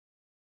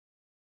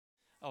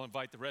I'll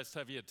invite the rest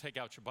of you to take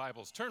out your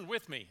Bibles. Turn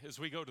with me as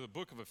we go to the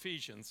book of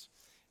Ephesians,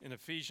 in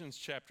Ephesians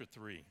chapter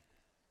 3.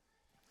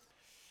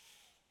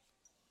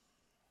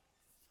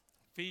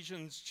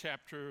 Ephesians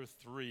chapter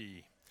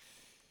 3.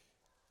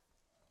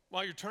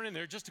 While you're turning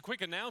there, just a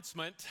quick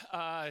announcement.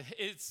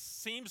 It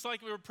seems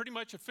like we were pretty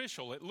much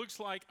official. It looks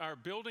like our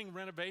building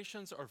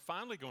renovations are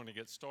finally going to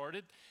get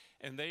started,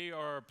 and they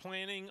are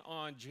planning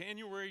on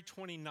January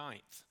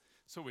 29th.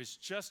 So it's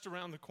just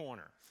around the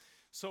corner.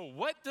 So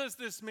what does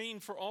this mean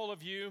for all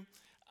of you?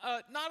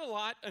 Not a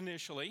lot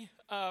initially.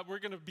 We're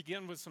going to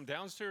begin with some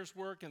downstairs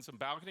work and some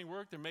balcony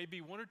work. There may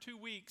be 1 or 2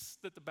 weeks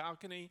that the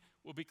balcony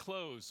will be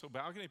closed. So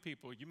balcony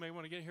people, you may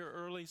want to get here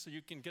early so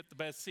you can get the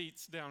best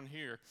seats down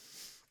here.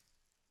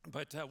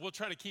 But we'll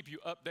try to keep you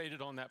updated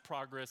on that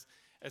progress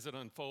as it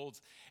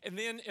unfolds. And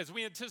then as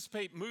we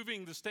anticipate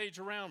moving the stage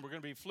around, we're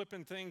going to be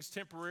flipping things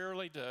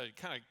temporarily to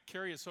kind of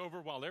carry us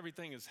over while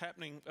everything is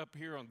happening up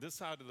here on this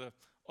side of the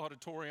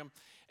auditorium.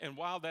 And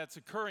while that's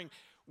occurring,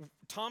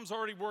 Tom's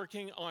already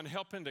working on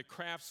helping to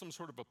craft some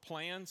sort of a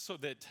plan so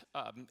that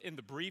in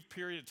the brief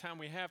period of time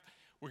we have,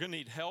 we're going to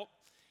need help.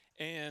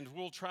 And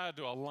we'll try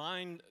to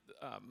align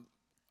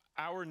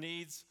our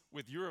needs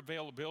with your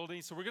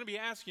availability. So we're going to be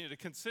asking you to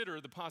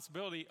consider the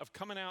possibility of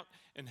coming out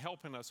and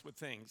helping us with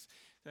things.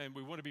 And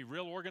we want to be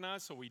real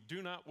organized so we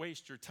do not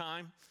waste your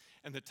time.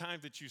 And the time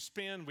that you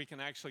spend, we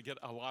can actually get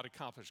a lot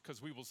accomplished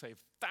because we will save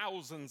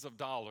thousands of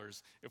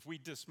dollars if we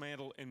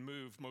dismantle and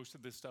move most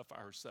of this stuff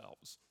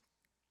ourselves.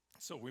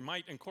 So we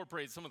might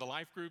incorporate some of the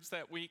life groups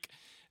that week,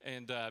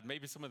 and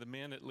maybe some of the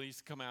men at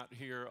least come out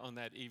here on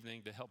that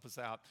evening to help us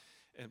out.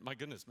 And my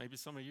goodness, maybe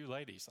some of you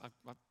ladies,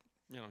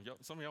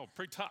 some of y'all are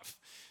pretty tough,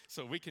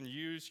 so we can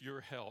use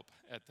your help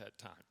at that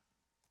time.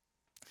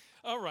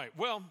 All right,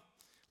 well,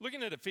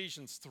 looking at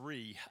Ephesians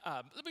 3,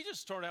 let me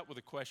just start out with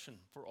a question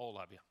for all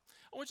of you.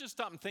 I want you to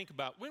stop and think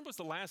about, when was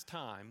the last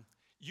time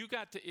you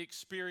got to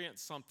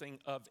experience something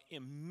of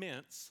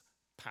immense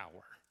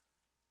power?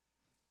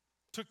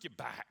 Took you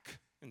back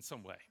in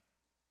some way.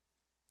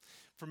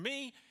 For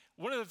me,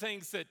 one of the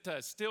things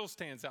that still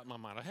stands out in my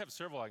mind, I have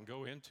several I can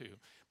go into,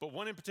 but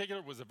one in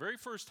particular was the very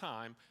first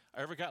time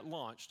I ever got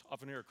launched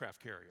off an aircraft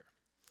carrier.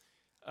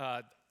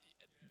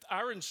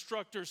 Our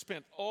instructors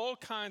spent all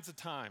kinds of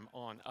time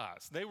on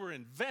us. They were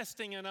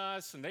investing in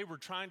us, and they were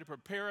trying to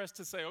prepare us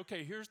to say,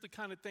 okay, here's the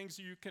kind of things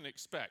you can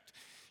expect.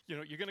 You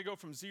know, you're going to go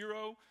from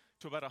 0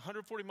 to about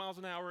 140 miles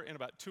an hour in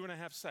about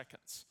 2.5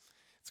 seconds.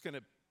 It's going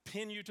to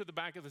pin you to the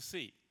back of the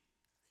seat.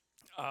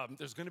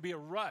 There's going to be a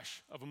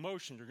rush of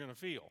emotion you're going to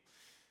feel.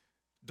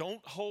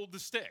 Don't hold the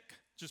stick.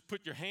 Just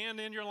put your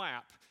hand in your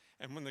lap,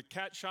 and when the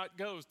cat shot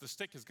goes, the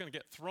stick is going to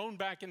get thrown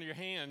back into your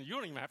hand. You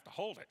don't even have to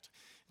hold it.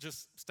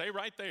 Just stay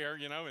right there,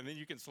 and then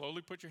you can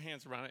slowly put your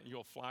hands around it, and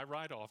you'll fly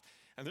right off.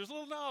 And there's a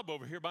little knob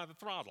over here by the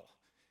throttle,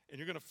 and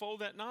you're going to fold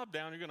that knob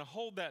down. You're going to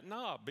hold that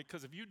knob,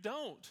 because if you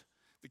don't,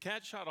 the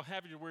cat shot will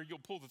have you to where you'll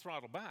pull the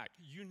throttle back.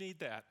 You need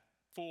that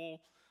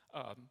full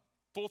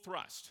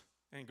thrust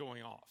and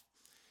going off.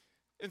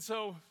 And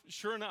so,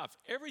 sure enough,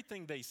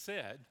 everything they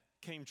said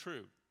came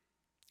true.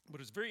 But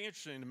it's very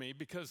interesting to me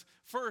because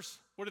first,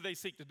 what did they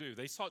seek to do?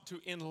 They sought to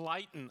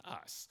enlighten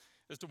us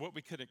as to what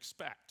we could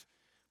expect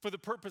for the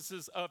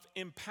purposes of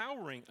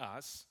empowering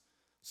us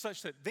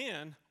such that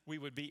then we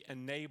would be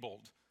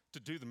enabled to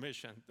do the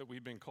mission that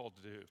we've been called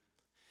to do.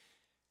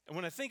 And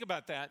when I think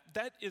about that,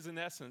 that is in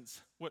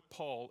essence what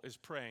Paul is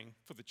praying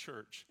for the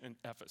church in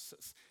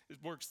Ephesus. It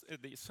works,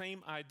 the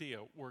same idea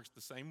works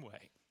the same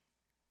way.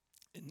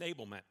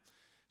 Enablement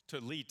to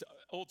lead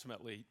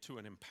ultimately to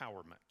an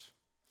empowerment.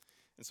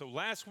 And so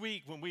last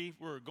week when we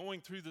were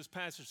going through this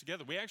passage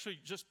together, we actually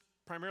just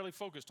primarily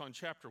focused on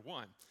chapter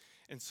 1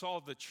 and saw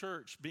the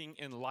church being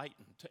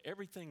enlightened to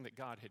everything that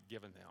God had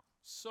given them.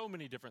 So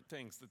many different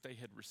things that they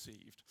had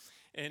received.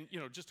 And,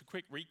 just a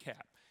quick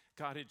recap.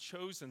 God had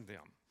chosen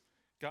them.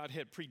 God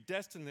had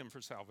predestined them for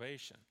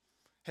salvation,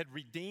 had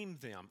redeemed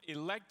them,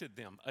 elected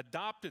them,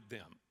 adopted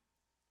them,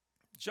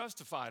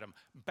 justified them,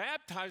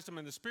 baptized them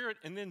in the Spirit,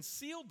 and then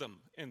sealed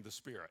them in the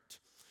Spirit.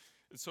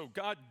 And so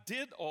God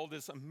did all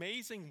this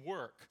amazing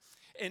work.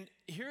 And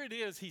here it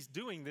is, he's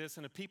doing this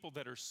in a people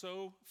that are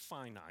so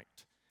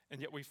finite. And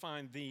yet we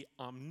find the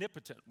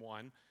omnipotent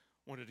one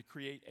wanted to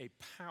create a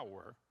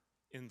power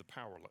in the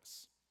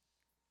powerless.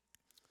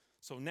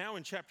 So now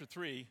in chapter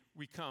 3,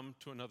 we come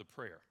to another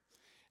prayer.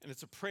 And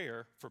it's a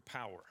prayer for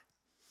power.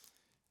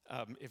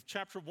 If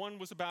chapter 1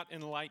 was about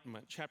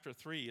enlightenment, chapter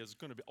 3 is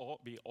going to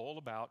be all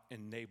about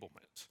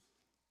enablement.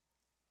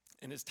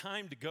 And it's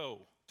time to go,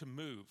 to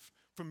move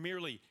from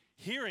merely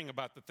hearing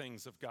about the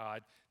things of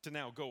God to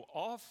now go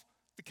off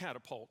the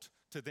catapult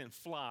to then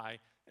fly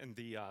in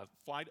the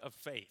flight of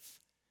faith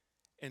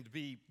and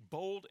be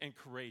bold and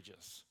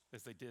courageous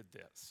as they did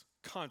this,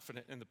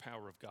 confident in the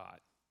power of God.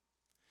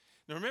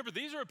 Now remember,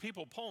 these are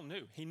people Paul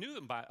knew. He knew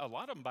them a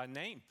lot of them by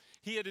name.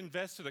 He had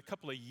invested a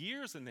couple of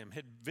years in them,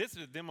 had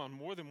visited them on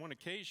more than one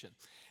occasion.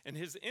 And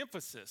his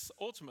emphasis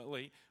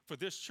ultimately for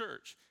this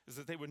church is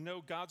that they would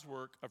know God's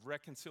work of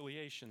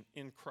reconciliation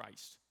in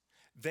Christ.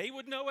 They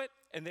would know it,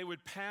 and they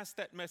would pass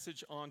that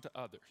message on to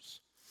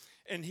others.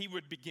 And he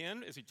would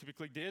begin, as he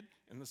typically did,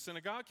 in the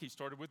synagogue. He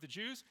started with the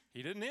Jews.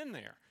 He didn't end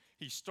there.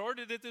 He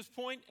started at this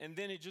point, and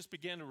then it just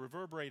began to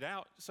reverberate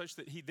out, such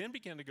that he then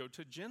began to go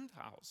to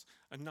Gentiles,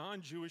 a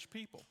non-Jewish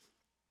people.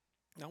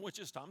 Now, I want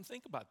you to stop and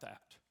think about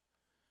that.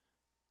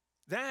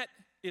 That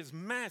is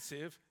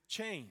massive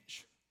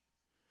change.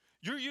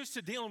 You're used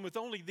to dealing with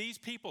only these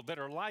people that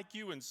are like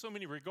you in so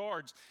many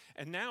regards,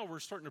 and now we're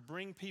starting to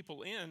bring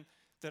people in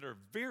that are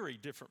very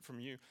different from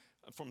you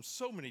from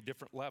so many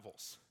different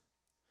levels.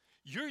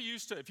 You're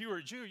used to, if you were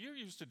a Jew, you're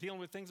used to dealing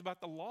with things about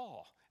the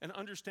law and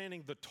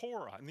understanding the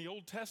Torah in the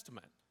Old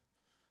Testament,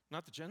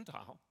 not the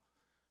Gentile.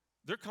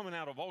 They're coming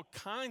out of all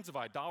kinds of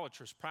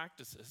idolatrous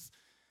practices,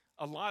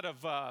 a lot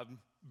of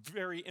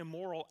very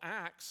immoral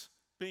acts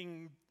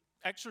being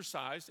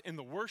exercised in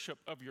the worship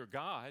of your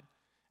God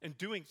and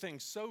doing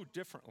things so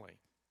differently.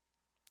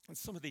 And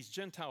some of these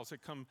Gentiles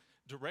had come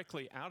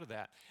directly out of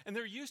that. And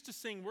they're used to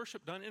seeing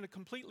worship done in a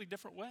completely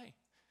different way.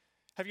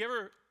 Have you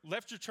ever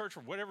left your church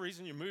for whatever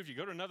reason you moved, you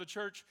go to another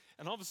church,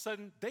 and all of a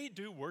sudden they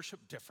do worship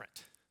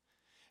different?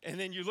 And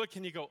then you look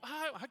and you go,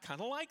 I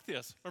kind of like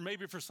this. Or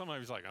maybe for somebody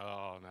who's like,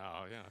 oh,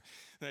 no,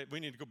 yeah, we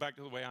need to go back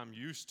to the way I'm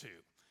used to.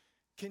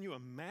 Can you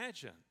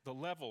imagine the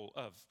level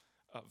of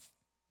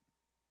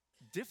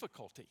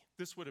difficulty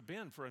this would have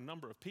been for a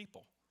number of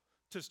people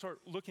to start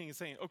looking and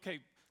saying, okay,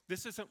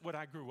 this isn't what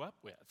I grew up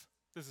with.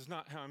 This is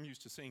not how I'm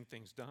used to seeing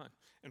things done.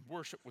 And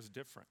worship was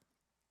different.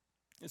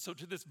 And so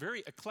to this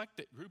very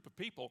eclectic group of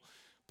people,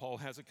 Paul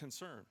has a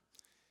concern.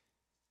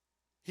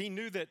 He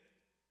knew that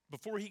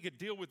before he could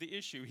deal with the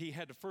issue, he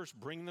had to first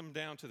bring them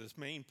down to this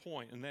main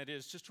point, and that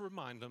is just to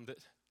remind them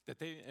that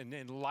they, and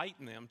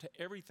enlighten them to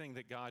everything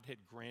that God had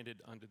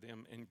granted unto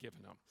them and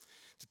given them,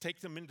 to take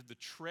them into the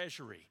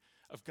treasury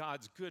of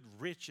God's good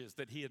riches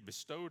that he had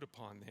bestowed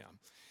upon them,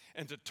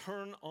 and to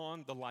turn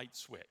on the light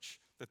switch,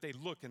 that they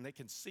look and they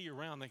can see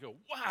around, they go,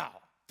 wow,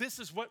 this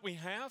is what we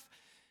have?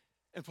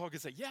 And Paul can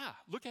say, yeah,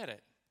 look at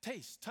it.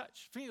 Taste,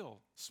 touch, feel,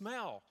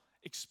 smell,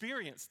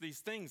 experience these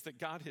things that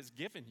God has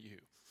given you.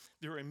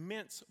 There are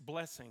immense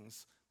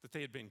blessings that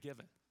they had been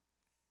given.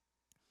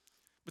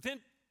 But then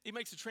he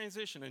makes a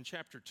transition in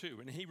chapter 2,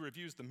 and he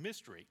reviews the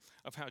mystery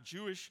of how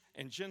Jewish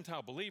and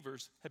Gentile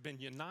believers have been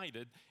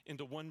united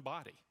into one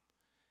body.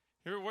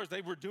 Here it was,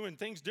 they were doing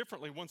things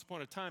differently once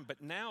upon a time,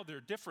 but now they're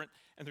different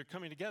and they're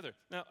coming together.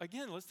 Now,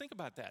 again, let's think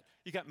about that.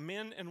 You got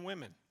men and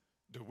women.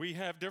 Do we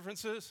have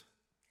differences?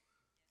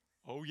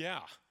 Oh, yeah.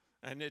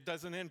 And it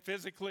doesn't end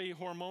physically,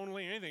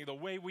 hormonally, anything. The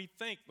way we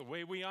think, the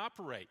way we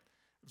operate,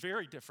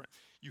 very different.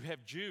 You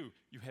have Jew,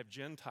 you have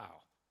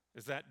Gentile.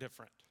 Is that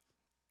different?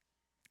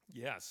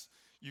 Yes.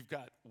 You've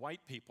got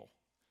white people,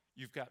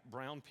 you've got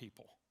brown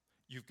people,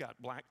 you've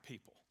got black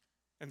people,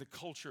 and the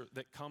culture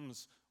that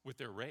comes with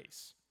their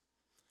race.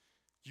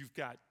 You've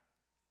got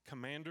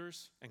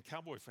commanders and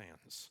cowboy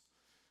fans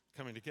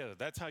coming together.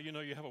 That's how you know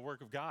you have a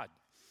work of God,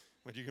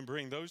 when you can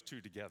bring those two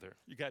together.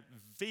 You got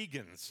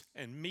vegans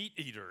and meat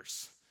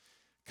eaters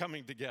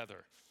coming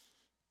together.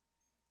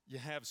 You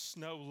have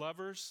snow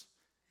lovers,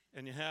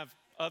 and you have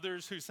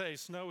others who say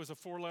snow is a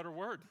 4-letter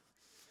word.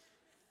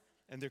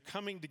 And they're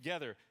coming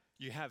together.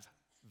 You have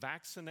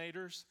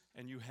vaccinators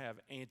and you have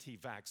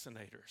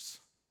anti-vaccinators.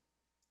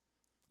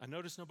 I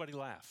noticed nobody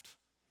laughed.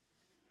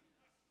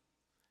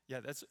 Yeah,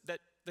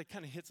 that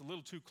kind of hits a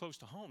little too close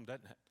to home,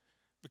 doesn't it?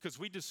 Because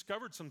we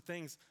discovered some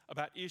things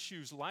about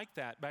issues like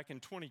that back in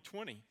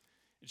 2020.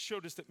 It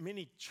showed us that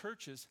many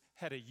churches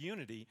had a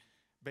unity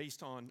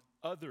based on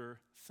other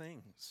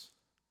things,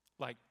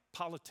 like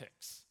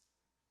politics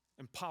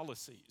and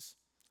policies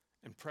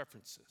and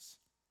preferences.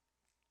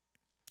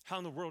 How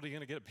in the world are you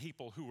going to get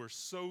people who are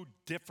so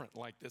different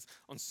like this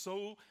on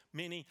so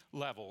many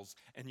levels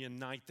and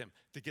unite them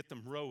to get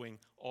them rowing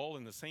all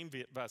in the same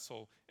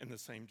vessel in the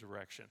same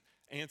direction?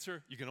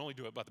 Answer, you can only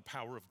do it by the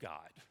power of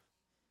God.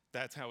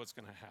 That's how it's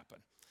going to happen.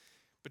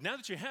 But now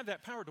that you have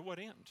that power, to what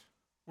end?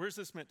 Where's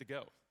this meant to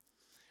go?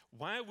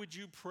 Why would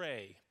you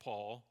pray,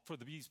 Paul, for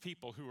these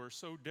people who are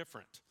so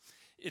different?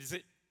 Is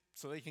it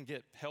so they can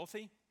get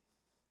healthy,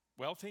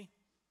 wealthy,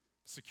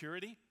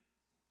 security?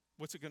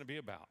 What's it going to be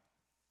about?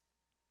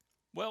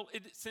 Well,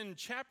 it's in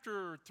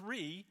chapter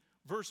 3,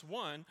 verse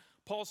 1,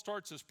 Paul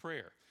starts his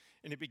prayer.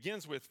 And it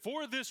begins with,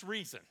 for this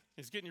reason.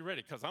 He's getting you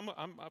ready, because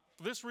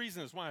this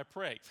reason is why I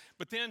pray.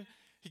 But then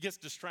he gets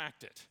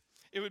distracted.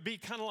 It would be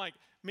kind of like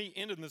me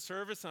ending the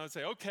service, and I would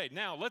say, okay,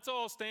 now let's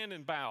all stand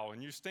and bow.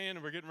 And you stand,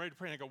 and we're getting ready to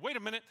pray. And I go, wait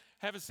a minute,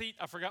 have a seat.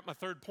 I forgot my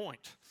third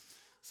point.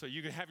 So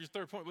you can have your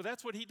third point. Well,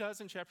 that's what he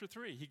does in chapter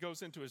 3. He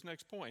goes into his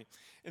next point.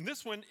 In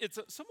this one, it's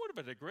somewhat of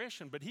a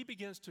digression, but he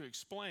begins to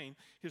explain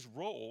his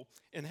role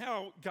and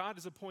how God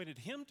has appointed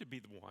him to be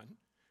the one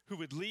who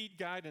would lead,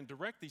 guide, and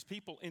direct these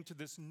people into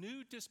this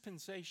new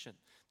dispensation,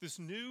 this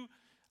new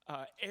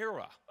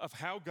era of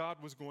how God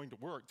was going to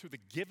work through the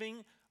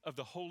giving of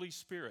the Holy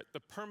Spirit, the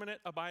permanent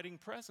abiding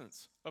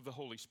presence of the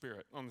Holy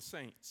Spirit on the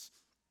saints,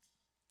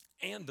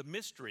 and the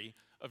mystery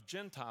of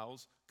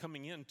Gentiles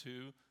coming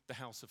into the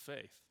house of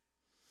faith.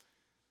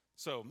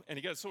 So, and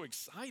he got so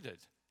excited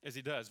as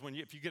he does.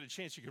 If you get a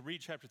chance, you can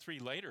read chapter 3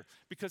 later,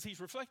 because he's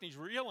reflecting, he's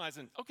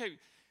realizing, okay,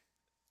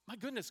 my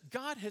goodness,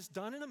 God has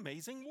done an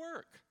amazing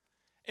work.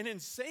 And in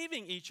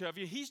saving each of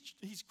you,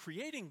 he's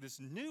creating this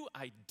new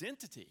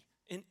identity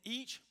in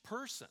each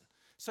person,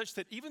 such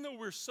that even though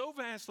we're so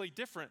vastly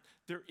different,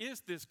 there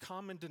is this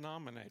common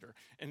denominator,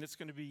 and it's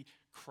going to be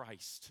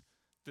Christ.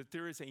 That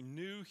there is a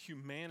new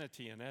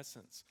humanity, in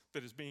essence,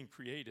 that is being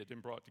created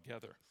and brought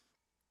together.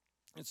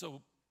 And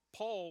so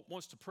Paul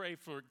wants to pray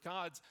for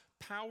God's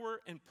power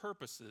and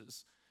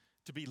purposes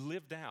to be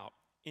lived out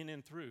in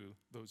and through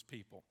those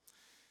people.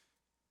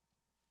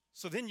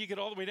 So then you get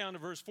all the way down to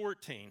verse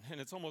 14, and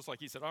it's almost like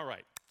he said, all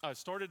right, I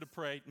started to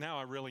pray, now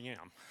I really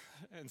am.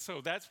 And so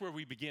that's where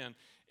we begin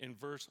in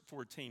verse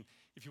 14.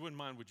 If you wouldn't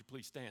mind, would you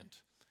please stand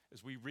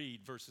as we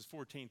read verses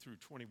 14 through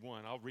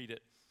 21. I'll read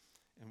it,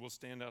 and we'll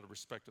stand out of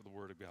respect of the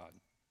word of God.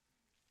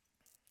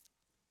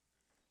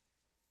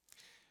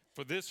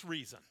 For this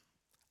reason,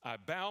 I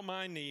bow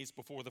my knees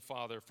before the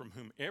Father, from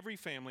whom every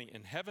family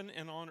in heaven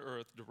and on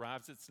earth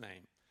derives its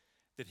name,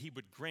 that he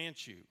would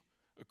grant you,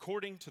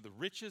 according to the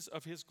riches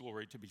of his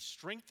glory, to be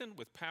strengthened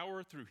with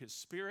power through his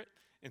Spirit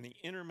in the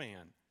inner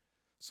man,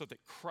 so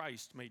that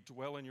Christ may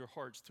dwell in your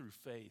hearts through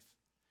faith,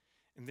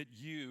 and that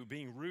you,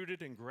 being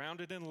rooted and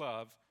grounded in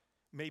love,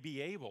 may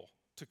be able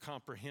to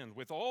comprehend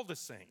with all the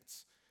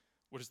saints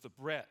what is the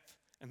breadth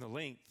and the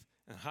length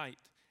and height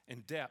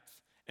and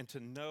depth, and to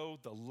know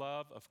the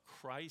love of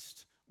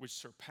Christ, which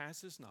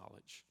surpasses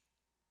knowledge,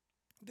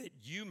 that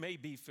you may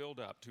be filled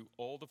up to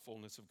all the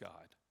fullness of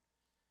God.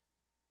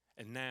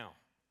 And now,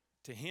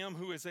 to him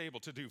who is able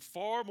to do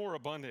far more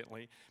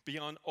abundantly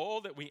beyond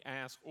all that we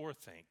ask or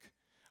think,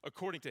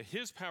 according to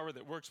his power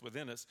that works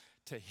within us,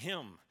 to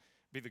him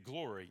be the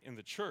glory in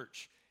the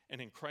church and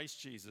in Christ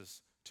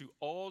Jesus to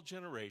all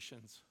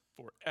generations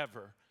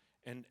forever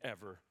and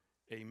ever.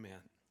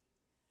 Amen.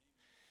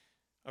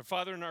 Our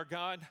Father and our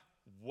God,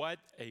 what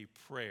a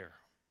prayer.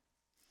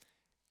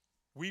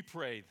 We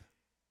pray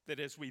that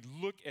as we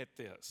look at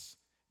this,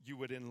 you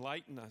would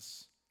enlighten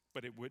us,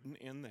 but it wouldn't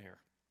end there.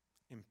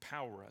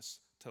 Empower us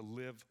to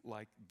live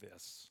like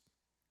this.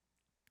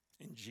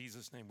 In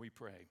Jesus' name we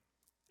pray.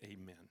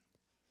 Amen.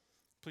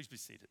 Please be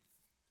seated.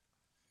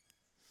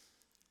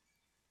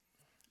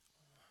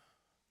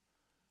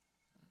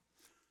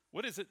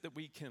 What is it that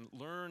we can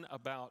learn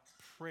about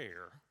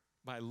prayer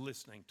by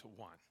listening to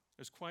one?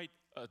 There's quite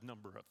a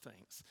number of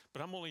things,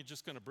 but I'm only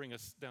just going to bring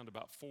us down to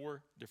about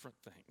 4 different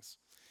things.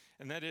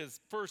 And that is,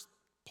 first,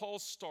 Paul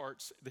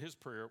starts his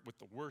prayer with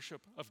the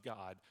worship of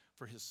God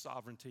for his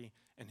sovereignty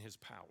and his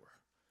power.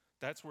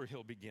 That's where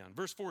he'll begin.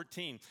 Verse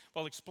 14,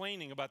 while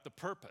explaining about the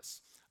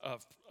purpose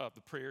of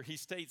the prayer, he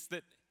states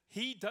that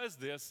he does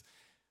this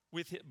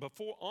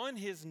on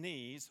his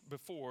knees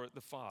before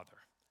the Father.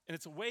 And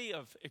it's a way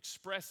of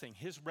expressing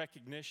his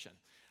recognition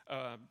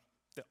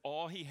that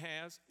all he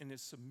has in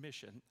his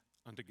submission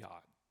unto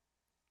God.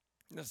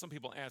 Now, some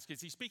people ask, is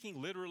he speaking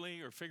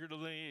literally or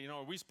figuratively?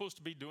 Are we supposed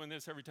to be doing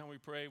this every time we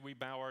pray? We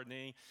bow our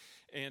knee.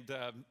 And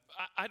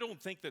I don't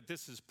think that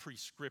this is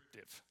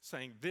prescriptive,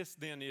 saying this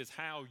then is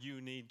how you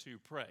need to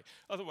pray.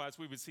 Otherwise,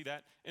 we would see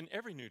that in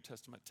every New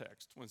Testament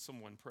text when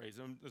someone prays,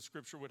 and the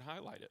scripture would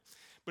highlight it.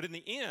 But in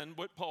the end,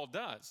 what Paul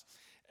does,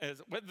 is,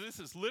 whether this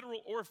is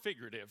literal or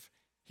figurative,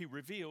 he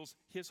reveals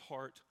his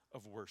heart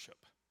of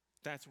worship.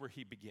 That's where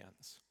he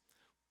begins.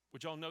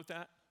 Would y'all note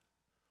that?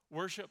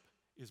 Worship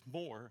is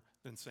more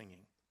than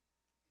singing.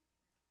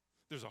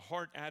 There's a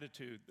heart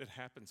attitude that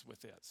happens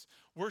with this.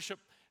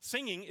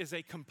 Singing is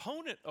a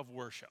component of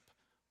worship,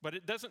 but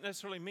it doesn't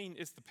necessarily mean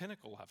it's the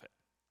pinnacle of it.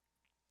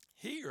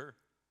 Here,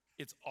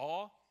 it's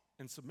awe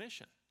and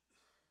submission.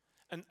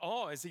 And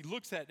awe as he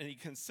looks at and he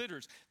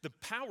considers the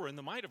power and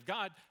the might of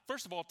God,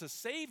 first of all, to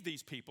save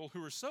these people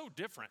who are so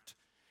different,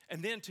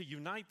 and then to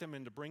unite them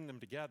and to bring them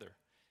together.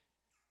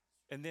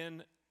 And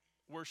then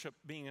worship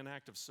being an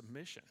act of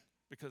submission,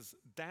 because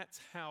that's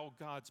how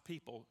God's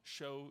people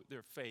show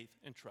their faith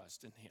and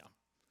trust in him.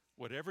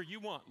 Whatever you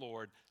want,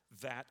 Lord,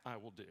 that I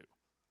will do.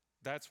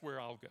 That's where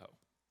I'll go.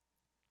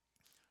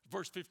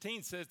 Verse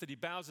 15 says that he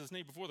bows his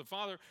knee before the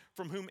Father,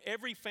 from whom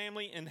every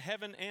family in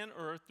heaven and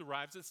earth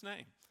derives its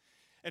name.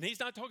 And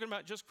he's not talking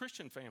about just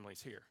Christian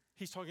families here.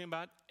 He's talking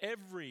about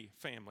every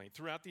family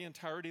throughout the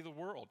entirety of the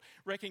world,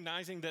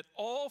 recognizing that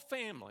all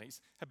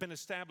families have been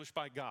established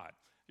by God.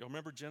 You'll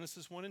remember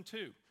Genesis 1 and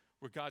 2,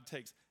 where God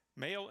takes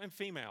male and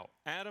female,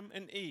 Adam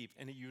and Eve,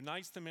 and he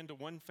unites them into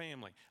one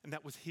family. And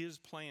that was his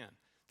plan.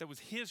 That was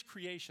his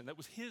creation. That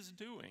was his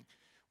doing,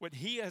 what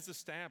he has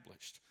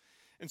established.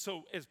 And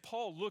so as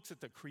Paul looks at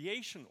the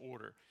creation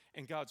order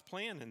and God's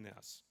plan in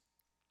this,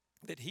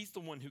 that he's the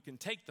one who can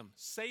take them,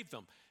 save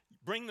them,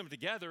 bring them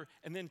together,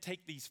 and then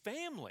take these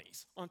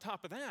families on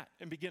top of that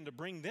and begin to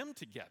bring them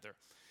together.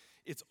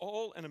 It's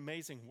all an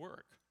amazing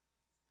work.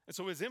 And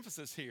so his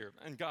emphasis here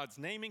on God's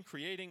naming,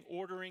 creating,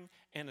 ordering,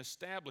 and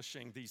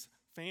establishing these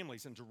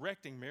families and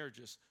directing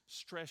marriages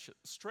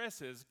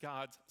stresses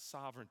God's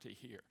sovereignty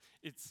here.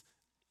 It's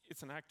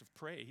an act of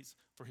praise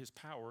for his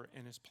power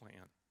and his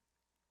plan.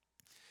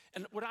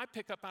 And what I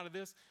pick up out of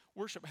this,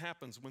 worship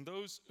happens when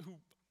those who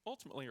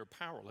ultimately are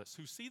powerless,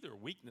 who see their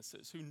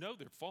weaknesses, who know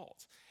their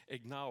faults,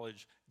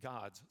 acknowledge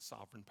God's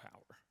sovereign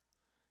power.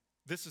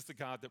 This is the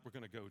God that we're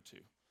going to go to.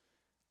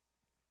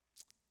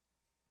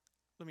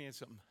 Let me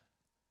ask you something.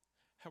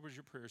 How would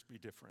your prayers be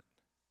different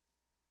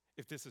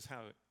if this is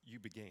how you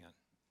began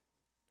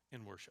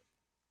in worship?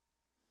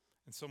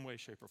 In some way,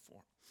 shape, or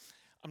form.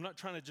 I'm not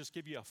trying to just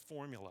give you a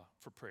formula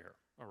for prayer,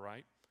 all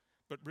right?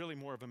 But really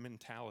more of a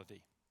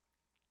mentality.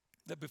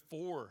 That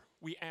before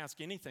we ask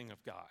anything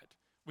of God,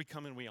 we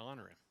come and we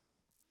honor him.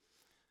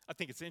 I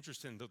think it's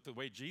interesting that the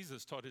way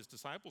Jesus taught his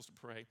disciples to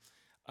pray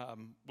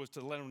was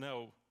to let them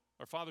know,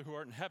 our Father who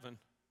art in heaven,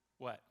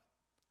 what?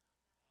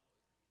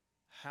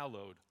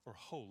 Hallowed or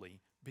holy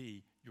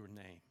be your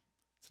name.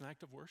 It's an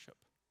act of worship.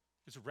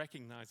 It's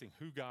recognizing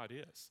who God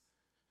is.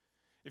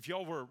 If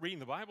y'all were reading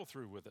the Bible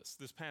through with us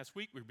this past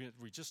week,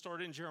 we just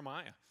started in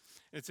Jeremiah.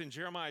 It's in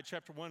Jeremiah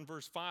chapter 1,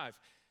 verse 5.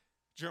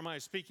 Jeremiah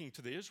is speaking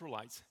to the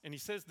Israelites, and he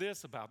says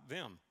this about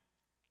them,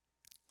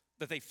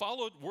 that they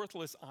followed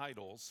worthless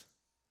idols,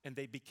 and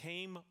they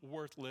became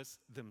worthless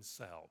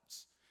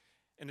themselves.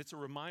 And it's a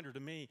reminder to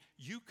me,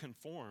 you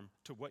conform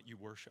to what you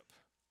worship.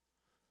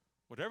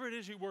 Whatever it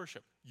is you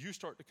worship, you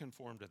start to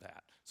conform to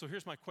that. So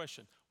here's my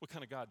question. What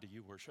kind of God do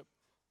you worship?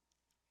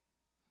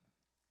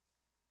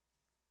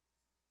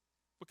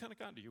 What kind of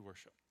God do you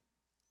worship?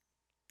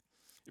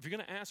 If you're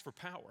going to ask for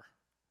power,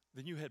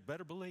 then you had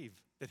better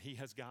believe that he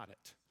has got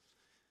it,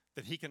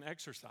 that he can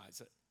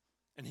exercise it,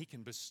 and he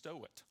can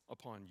bestow it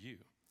upon you.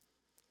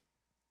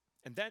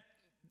 And that,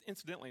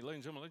 incidentally, ladies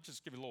and gentlemen, let's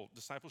just give you a little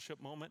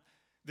discipleship moment.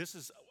 This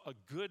is a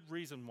good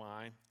reason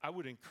why I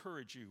would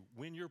encourage you,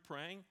 when you're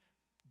praying,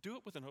 do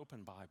it with an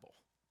open Bible.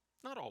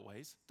 Not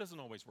always. Doesn't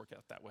always work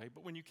out that way.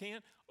 But when you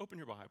can, open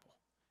your Bible.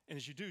 And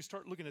as you do,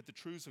 start looking at the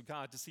truths of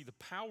God to see the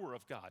power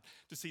of God,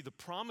 to see the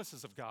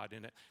promises of God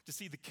in it, to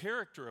see the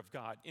character of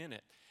God in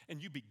it.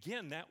 And you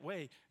begin that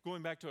way,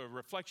 going back to a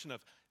reflection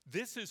of,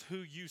 this is who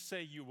you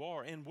say you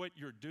are and what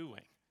you're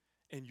doing.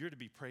 And you're to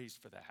be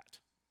praised for that.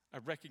 I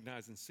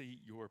recognize and see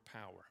your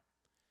power.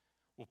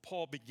 Well,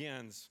 Paul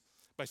begins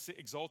by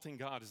exalting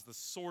God as the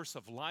source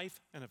of life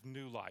and of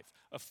new life,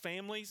 of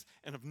families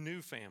and of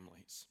new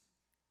families.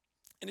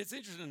 And it's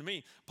interesting to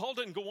me, Paul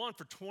doesn't go on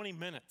for 20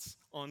 minutes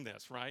on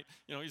this, right?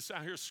 You know, he's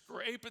out here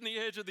scraping the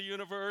edge of the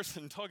universe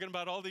and talking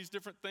about all these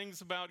different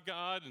things about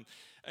God. And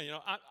you know,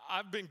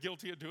 I've been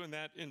guilty of doing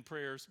that in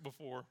prayers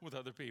before with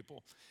other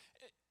people.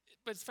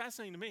 But it's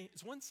fascinating to me.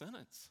 It's one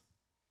sentence.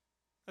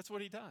 That's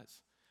what he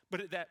does.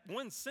 But that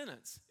one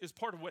sentence is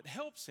part of what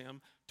helps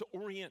him to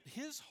orient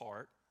his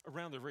heart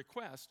around the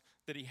request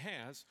that he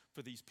has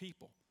for these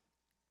people.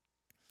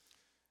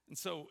 And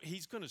so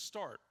he's going to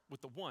start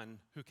with the one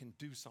who can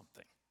do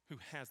something, who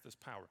has this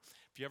power.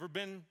 If you ever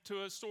been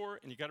to a store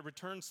and you got to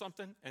return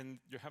something and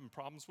you're having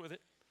problems with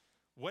it,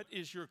 what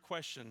is your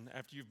question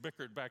after you've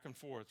bickered back and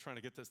forth trying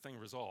to get this thing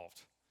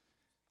resolved?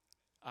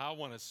 I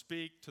want to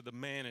speak to the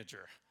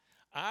manager.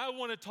 I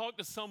want to talk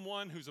to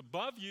someone who's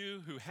above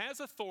you, who has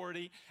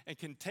authority, and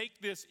can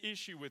take this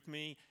issue with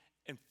me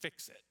and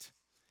fix it.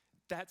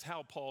 That's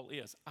how Paul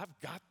is. I've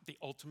got the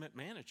ultimate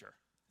manager,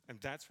 and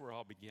that's where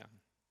I'll begin.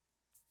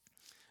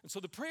 And so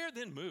the prayer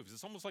then moves.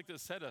 It's almost like a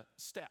set of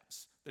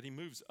steps that he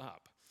moves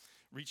up,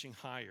 reaching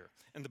higher.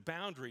 And the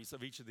boundaries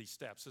of each of these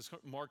steps is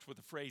marked with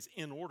the phrase,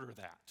 in order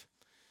that.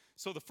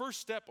 So the first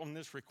step on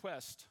this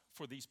request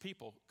for these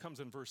people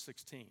comes in verse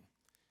 16.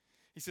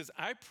 He says,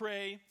 I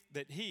pray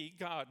that he,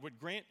 God, would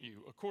grant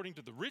you, according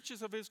to the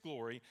riches of his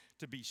glory,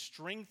 to be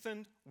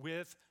strengthened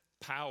with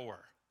power.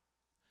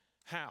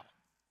 How?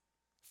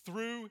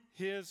 Through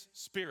his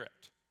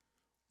Spirit.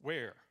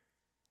 Where?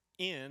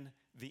 In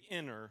the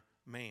inner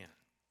man.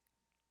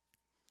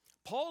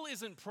 Paul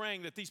isn't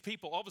praying that these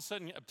people all of a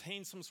sudden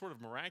obtain some sort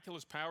of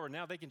miraculous power and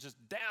now they can just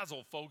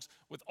dazzle folks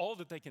with all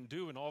that they can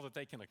do and all that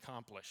they can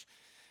accomplish.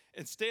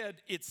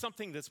 Instead, it's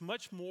something that's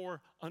much more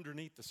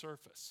underneath the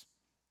surface.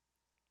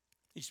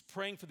 He's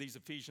praying for these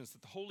Ephesians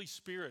that the Holy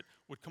Spirit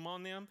would come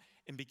on them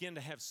and begin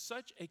to have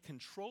such a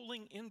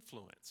controlling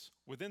influence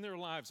within their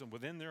lives and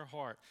within their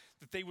heart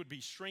that they would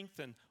be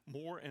strengthened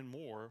more and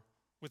more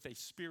with a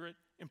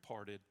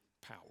Spirit-imparted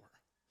power.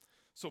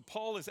 So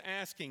Paul is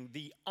asking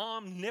the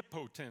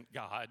omnipotent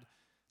God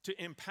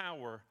to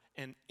empower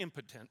an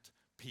impotent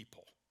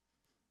people.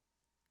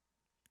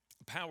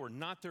 Power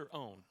not their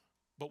own,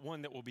 but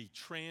one that will be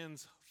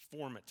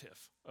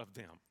transformative of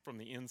them from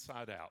the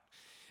inside out.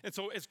 And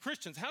so as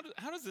Christians,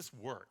 how does this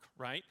work,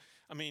 right?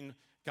 I mean,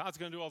 God's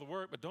going to do all the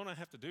work, but don't I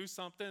have to do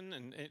something?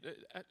 And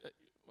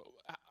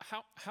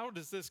how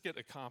does this get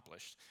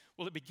accomplished?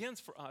 Well, it begins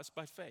for us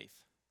by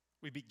faith.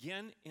 We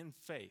begin in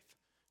faith,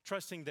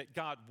 trusting that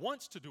God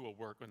wants to do a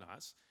work in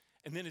us.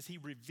 And then as he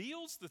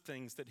reveals the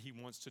things that he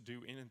wants to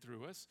do in and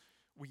through us,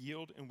 we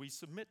yield and we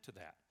submit to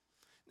that.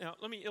 Now,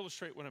 let me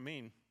illustrate what I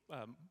mean.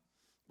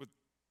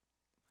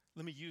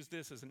 Let me use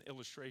this as an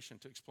illustration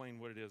to explain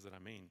what it is that I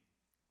mean.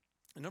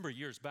 A number of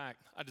years back,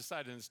 I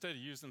decided instead of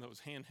using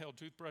those handheld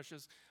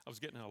toothbrushes, I was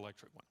getting an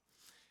electric one.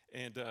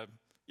 And,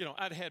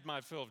 I'd had my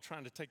fill of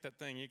trying to take that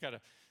thing. You got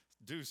to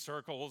do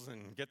circles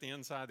and get the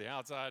inside, the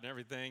outside, and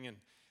everything. And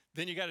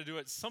Then you got to do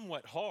it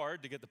somewhat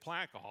hard to get the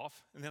plaque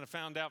off. And then I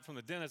found out from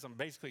the dentist I'm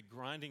basically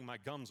grinding my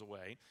gums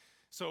away.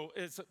 So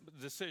it's a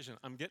decision.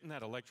 I'm getting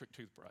that electric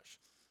toothbrush.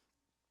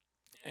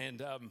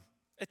 And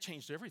it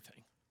changed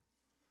everything.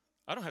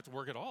 I don't have to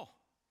work at all.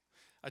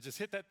 I just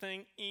hit that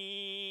thing.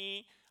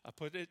 I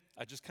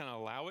just kind of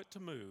allow it to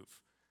move.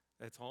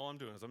 That's all I'm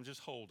doing is I'm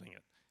just holding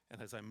it.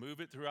 And as I move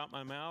it throughout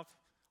my mouth,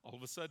 all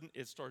of a sudden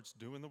it starts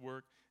doing the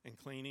work and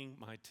cleaning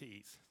my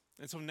teeth.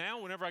 And so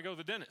now whenever I go to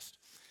the dentist,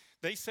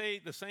 they say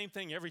the same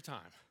thing every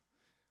time.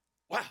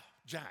 Wow,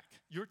 Jack,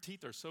 your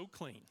teeth are so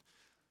clean.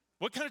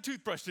 What kind of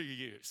toothbrush do you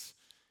use?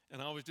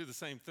 And I always do the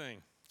same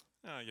thing.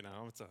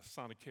 It's a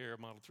Sonicare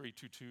Model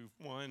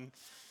 3221,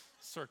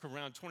 circa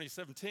around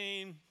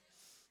 2017.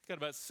 Got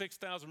about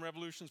 6,000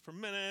 revolutions per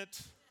minute,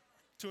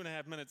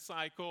 2.5 minute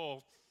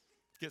cycle,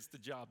 gets the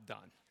job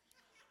done.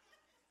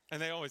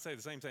 And they always say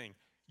the same thing.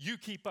 You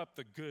keep up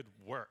the good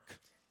work.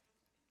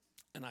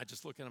 And I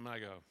just look at them and I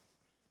go,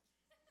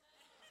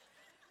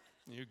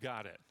 you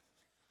got it.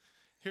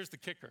 Here's the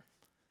kicker.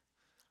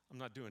 I'm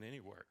not doing any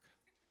work.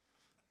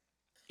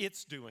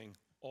 It's doing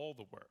all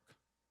the work.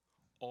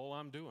 All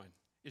I'm doing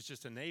is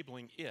just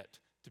enabling it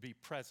to be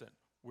present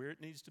where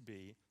it needs to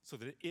be so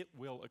that it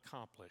will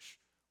accomplish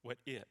what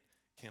it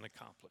can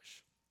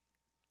accomplish.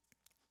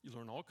 You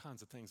learn all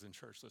kinds of things in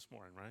church this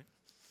morning, right?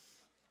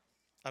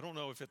 I don't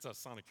know if it's a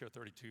Sonicare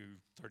 32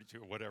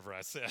 or whatever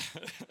I said.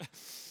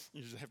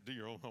 You just have to do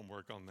your own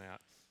homework on that.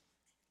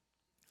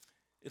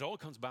 It all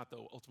comes about,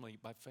 though, ultimately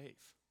by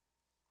faith.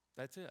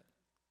 That's it,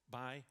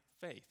 by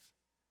faith.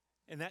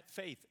 And that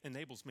faith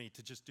enables me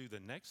to just do the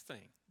next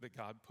thing that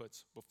God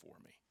puts before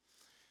me.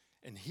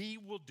 And he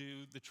will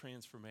do the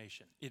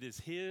transformation. It is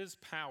his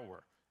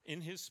power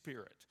in his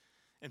Spirit.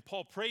 And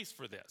Paul prays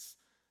for this,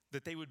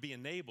 that they would be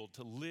enabled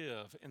to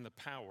live in the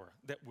power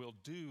that will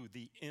do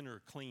the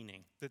inner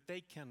cleaning that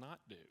they cannot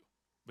do,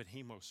 but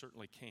he most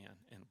certainly can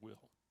and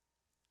will.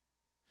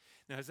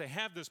 Now, as they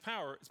have this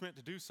power, it's meant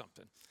to do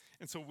something.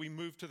 And so we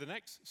move to the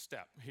next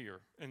step here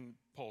in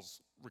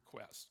Paul's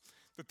request,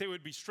 that they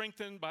would be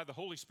strengthened by the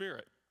Holy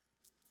Spirit,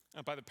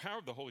 and by the power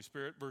of the Holy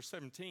Spirit, verse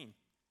 17,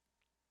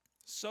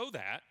 so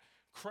that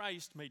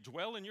Christ may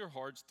dwell in your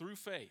hearts through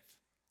faith,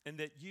 and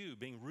that you,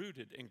 being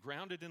rooted and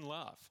grounded in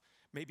love,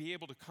 may be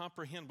able to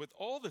comprehend with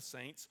all the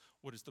saints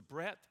what is the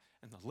breadth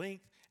and the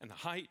length and the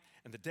height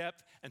and the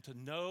depth, and to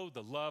know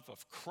the love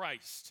of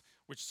Christ,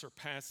 which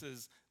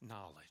surpasses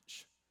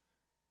knowledge.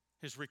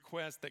 His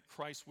request that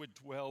Christ would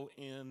dwell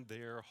in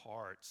their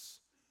hearts,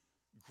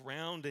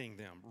 grounding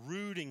them,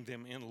 rooting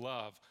them in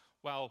love,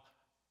 while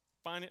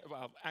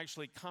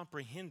actually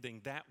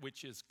comprehending that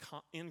which is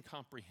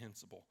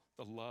incomprehensible,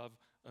 the love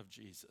of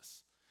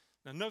Jesus.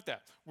 Now note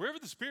that. Wherever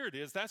the Spirit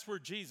is, that's where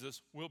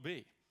Jesus will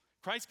be.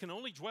 Christ can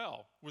only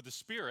dwell where the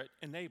Spirit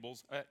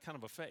enables that kind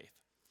of a faith.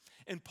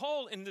 And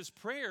Paul, in this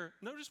prayer,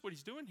 notice what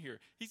he's doing here.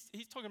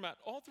 He's talking about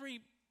all three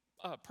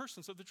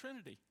persons of the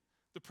Trinity.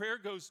 The prayer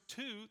goes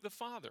to the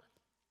Father,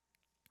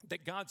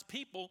 that God's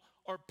people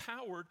are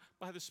powered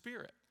by the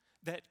Spirit,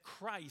 that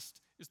Christ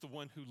is the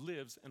one who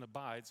lives and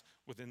abides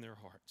within their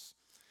hearts.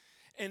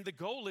 And the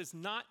goal is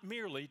not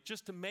merely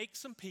just to make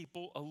some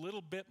people a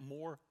little bit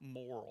more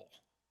moral.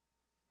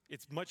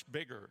 It's much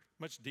bigger,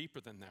 much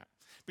deeper than that.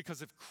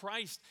 Because if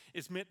Christ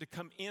is meant to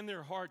come in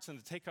their hearts and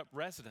to take up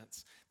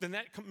residence, then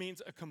that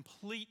means a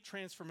complete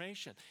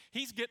transformation.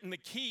 He's getting the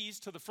keys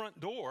to the front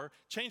door,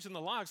 changing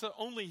the lock so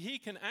only he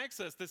can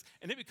access this,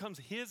 and it becomes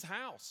his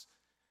house.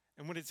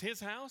 And when it's his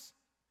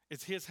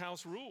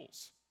house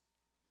rules.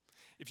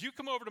 If you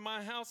come over to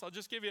my house, I'll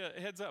just give you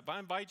a heads up. I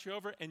invite you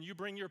over and you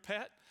bring your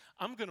pet,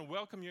 I'm going to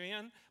welcome you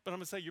in, but I'm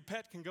going to say your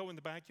pet can go in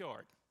the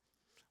backyard.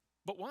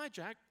 But why,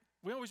 Jack?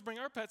 We always bring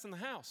our pets in the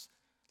house.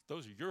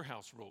 Those are your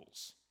house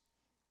rules.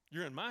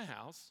 You're in my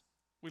house.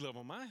 We live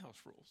on my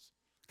house rules.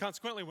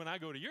 Consequently, when I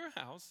go to your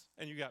house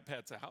and you got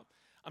pets out,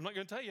 I'm not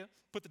going to tell you,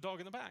 put the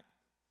dog in the back,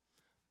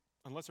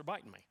 unless they're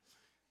biting me.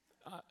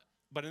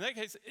 But in that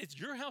case, it's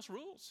your house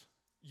rules.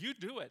 You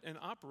do it and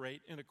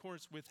operate in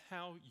accordance with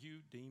how you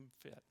deem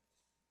fit.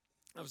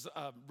 I was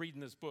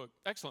reading this book,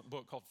 excellent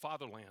book called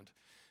Fatherland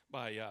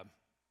by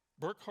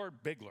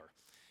Burkhard Bigler.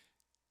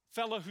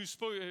 Fellow who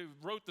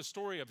wrote the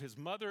story of his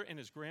mother and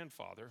his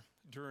grandfather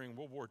during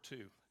World War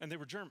II. And they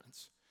were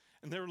Germans.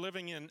 And they were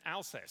living in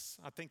Alsace.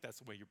 I think that's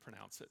the way you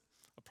pronounce it.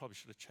 I probably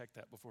should have checked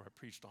that before I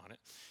preached on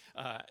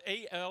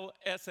it.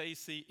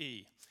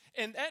 Alsace.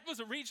 And that was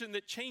a region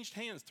that changed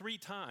hands 3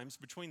 times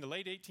between the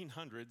late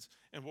 1800s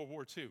and World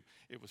War II.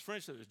 It was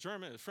French, it was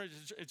German, it was French.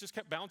 It just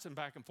kept bouncing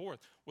back and forth.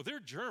 Well, they're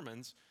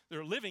Germans.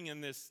 They're living in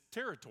this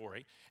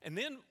territory. And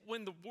then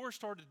when the war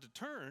started to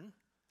turn,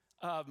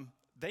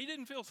 they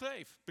didn't feel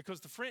safe because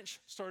the French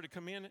started to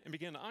come in and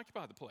begin to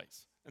occupy the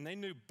place. And they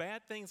knew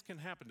bad things can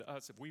happen to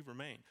us if we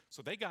remain.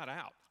 So they got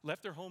out,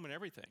 left their home and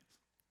everything.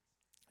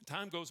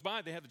 Time goes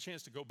by, they have the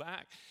chance to go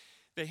back.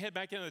 They head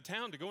back into the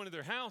town to go into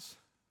their house.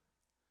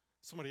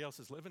 Somebody else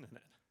is living in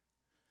it.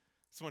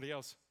 Somebody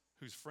else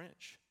who's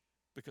French,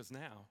 because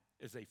now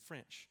is a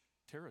French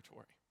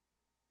territory.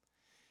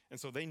 And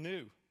so they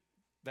knew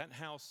that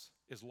house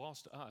is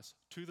lost to us.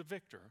 To the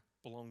victor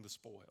belong the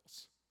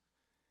spoils.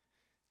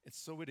 And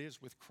so it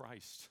is with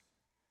Christ.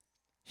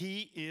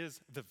 He is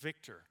the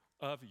victor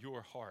of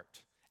your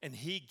heart, and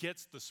he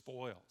gets the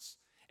spoils.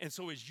 And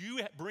so as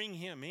you bring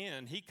him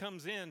in, he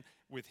comes in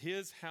with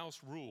his house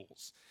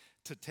rules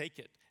to take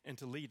it and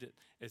to lead it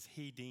as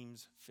he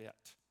deems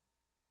fit.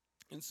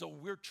 And so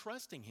we're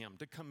trusting him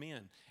to come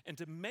in and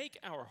to make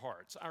our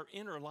hearts, our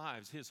inner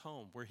lives, his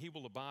home where he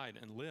will abide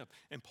and live.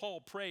 And Paul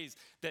prays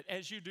that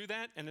as you do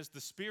that and as the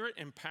Spirit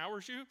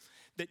empowers you,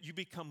 that you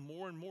become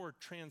more and more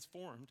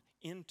transformed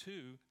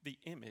into the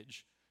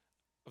image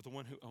of the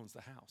one who owns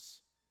the house,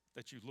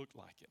 that you look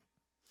like him.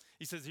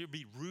 He says you'll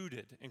be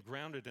rooted and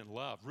grounded in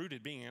love,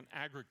 rooted being an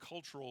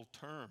agricultural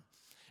term.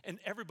 And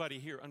everybody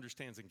here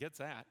understands and gets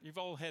that.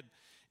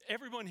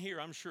 Everyone here,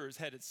 I'm sure, has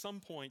had at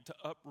some point to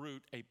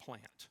uproot a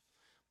plant.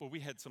 Well, we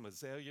had some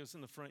azaleas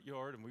in the front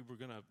yard, and we were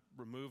going to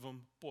remove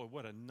them. Boy,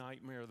 what a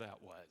nightmare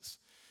that was.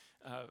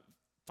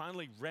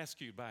 Finally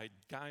rescued by a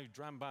guy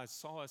driving by,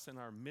 saw us in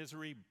our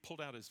misery,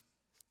 pulled out his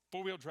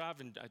four-wheel drive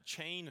and a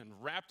chain and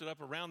wrapped it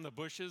up around the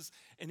bushes,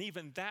 and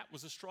even that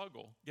was a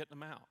struggle, getting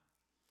them out.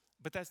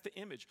 But that's the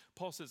image.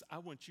 Paul says, I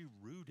want you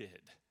rooted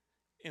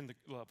in the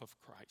love of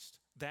Christ,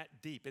 that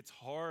deep. It's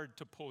hard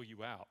to pull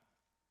you out.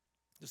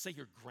 To say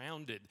you're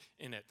grounded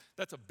in it,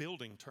 that's a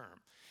building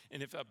term.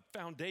 And if a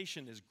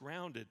foundation is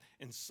grounded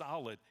and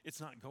solid,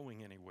 it's not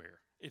going anywhere.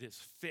 It is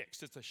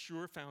fixed. It's a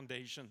sure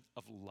foundation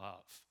of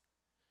love.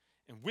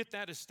 And with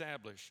that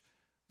established,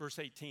 verse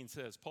 18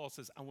 says, Paul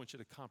says, I want you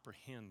to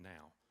comprehend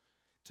now,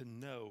 to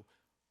know,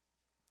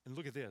 and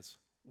look at this,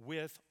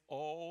 with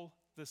all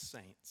the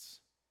saints.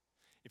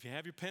 If you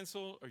have your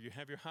pencil or you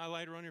have your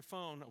highlighter on your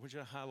phone, I want you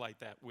to highlight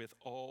that, with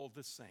all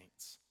the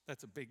saints.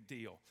 That's a big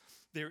deal.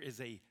 There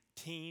is a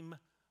team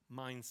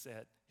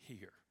mindset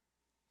here.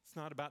 It's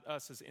not about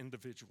us as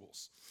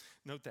individuals.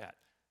 Note that.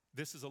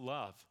 This is a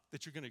love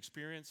that you're going to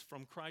experience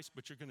from Christ,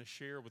 but you're going to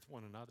share with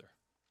one another.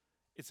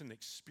 It's an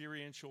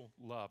experiential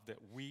love that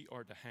we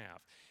are to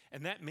have.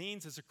 And that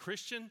means as a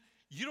Christian,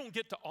 you don't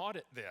get to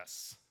audit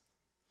this.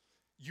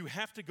 You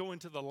have to go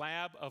into the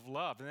lab of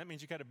love. And that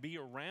means you got to be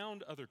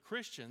around other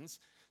Christians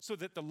so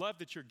that the love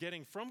that you're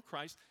getting from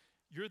Christ,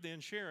 you're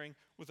then sharing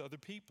with other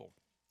people.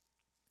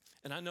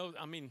 And I know,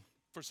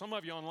 for some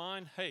of you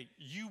online, hey,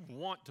 you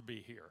want to be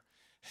here.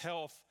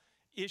 Health,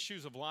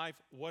 issues of life,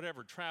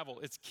 whatever, travel,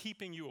 it's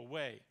keeping you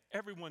away.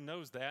 Everyone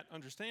knows that,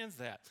 understands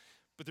that.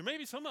 But there may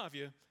be some of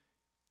you,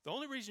 the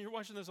only reason you're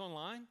watching this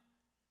online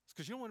is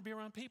because you don't want to be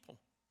around people,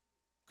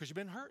 because you've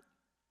been hurt.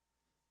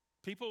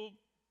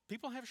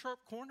 People have sharp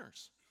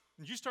corners.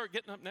 And you start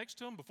getting up next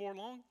to them before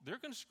long, they're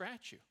going to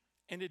scratch you,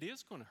 and it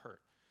is going to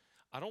hurt.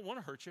 I don't want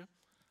to hurt you.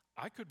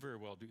 I could very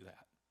well do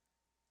that,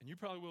 and you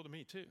probably will to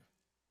me too.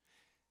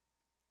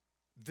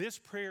 This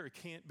prayer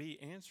can't be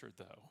answered,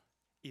 though,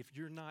 if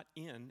you're not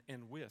in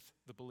and with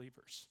the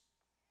believers.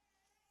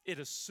 It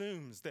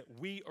assumes that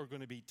we are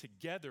going to be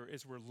together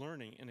as we're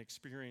learning and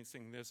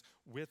experiencing this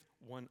with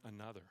one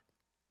another.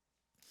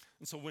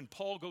 And so when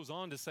Paul goes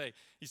on to say,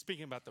 he's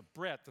speaking about the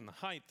breadth and the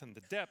height and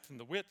the depth and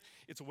the width,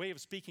 it's a way of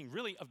speaking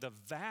really of the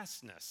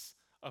vastness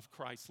of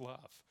Christ's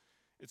love.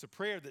 It's a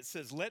prayer that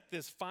says, let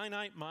this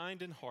finite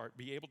mind and heart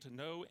be able to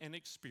know and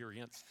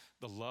experience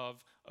the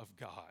love of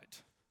God.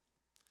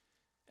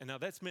 And now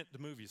that's meant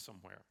to move you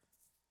somewhere.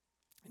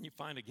 And you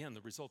find again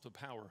the result of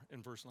power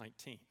in verse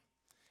 19.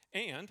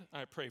 And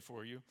I pray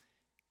for you,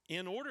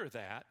 in order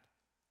that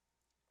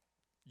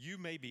you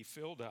may be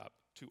filled up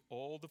to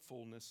all the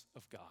fullness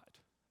of God.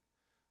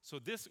 So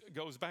this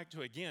goes back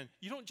to, again,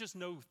 you don't just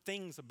know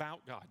things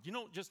about God. You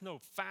don't just know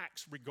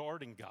facts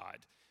regarding God.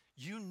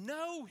 You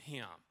know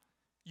him.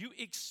 You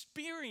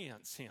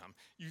experience him.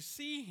 You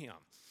see him.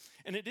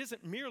 And it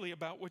isn't merely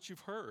about what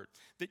you've heard,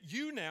 that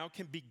you now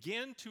can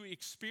begin to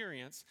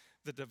experience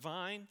the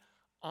divine,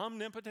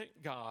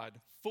 omnipotent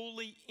God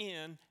fully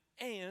in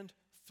and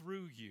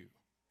through you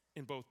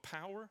in both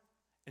power,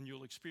 and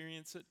you'll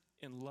experience it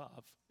in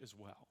love as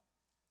well.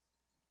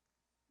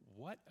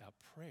 What a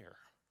prayer.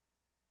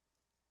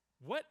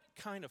 What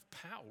kind of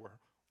power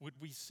would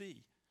we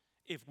see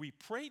if we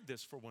prayed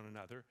this for one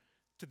another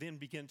to then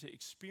begin to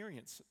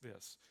experience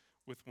this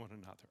with one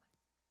another?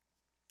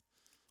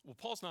 Well,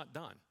 Paul's not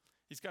done.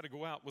 He's got to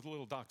go out with a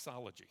little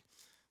doxology.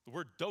 The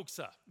word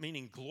doxa,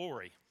 meaning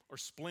glory or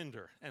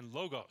splendor, and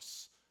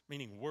logos,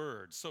 meaning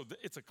word. So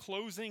it's a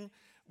closing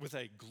with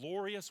a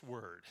glorious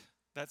word.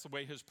 That's the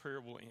way his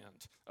prayer will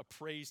end, a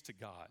praise to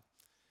God.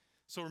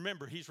 So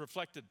remember, he's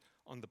reflected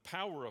on the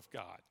power of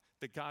God,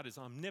 that God is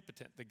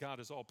omnipotent, that God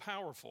is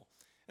all-powerful,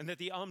 and that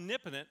the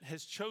omnipotent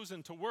has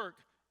chosen to work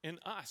in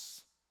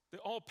us, the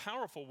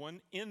all-powerful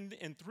one in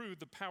and through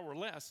the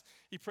powerless.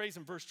 He prays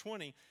in verse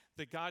 20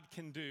 that God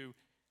can do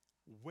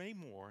way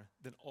more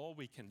than all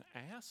we can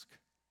ask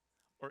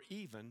or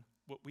even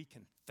what we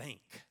can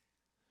think.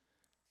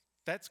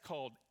 That's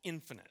called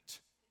infinite.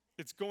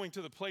 It's going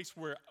to the place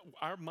where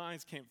our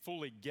minds can't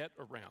fully get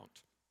around.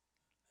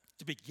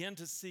 To begin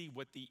to see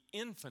what the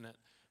infinite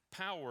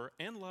power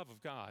and love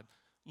of God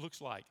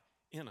looks like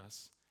in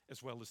us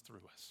as well as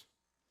through us.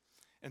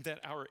 and that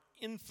our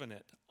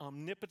infinite,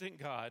 omnipotent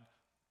God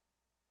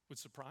would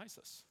surprise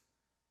us.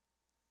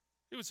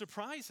 It would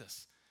surprise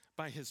us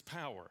by his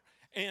power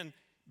and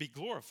be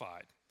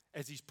glorified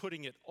as he's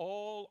putting it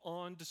all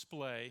on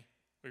display.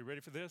 Are you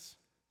ready for this?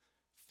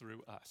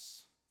 Through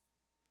us.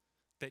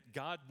 That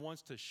God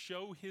wants to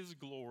show his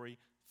glory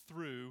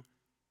through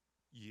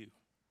you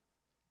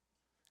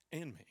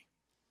and me.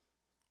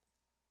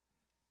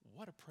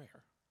 What a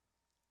prayer.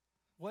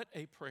 What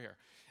a prayer.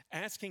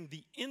 Asking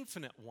the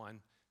infinite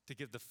one to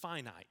give the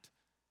finite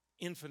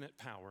infinite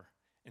power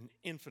and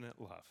infinite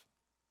love.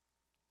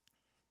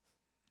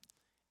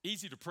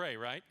 Easy to pray,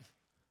 right?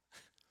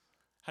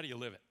 How do you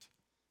live it?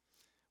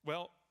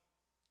 Well,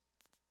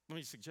 let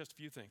me suggest a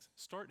few things.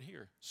 Start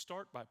here.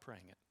 Start by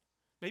praying it.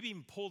 Maybe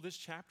even pull this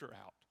chapter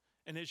out.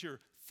 And as you're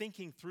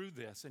thinking through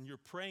this and you're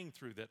praying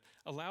through that,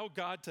 allow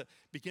God to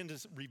begin to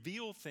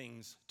reveal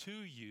things to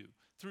you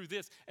through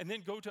this, and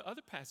then go to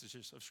other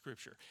passages of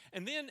Scripture.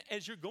 And then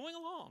as you're going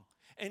along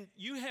and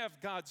you have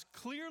God's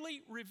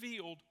clearly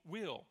revealed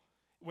will,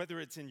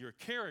 whether it's in your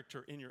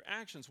character, in your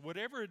actions,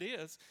 whatever it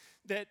is,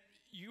 that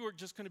you are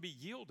just going to be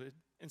yielded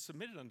and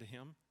submitted unto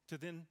him to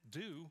then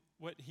do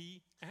what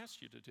he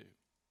asks you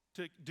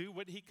to do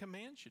what he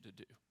commands you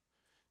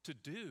to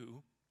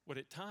do what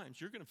at times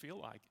you're going to feel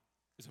like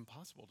is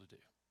impossible to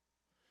do.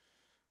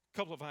 A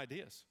couple of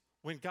ideas.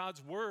 When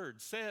God's word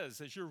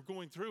says, as you're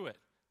going through it,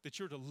 that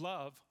you're to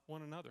love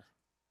one another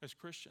as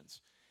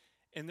Christians,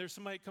 and there's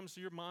somebody that comes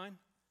to your mind,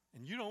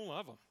 and you don't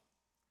love them,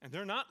 and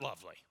they're not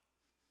lovely.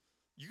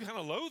 You kind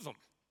of loathe them.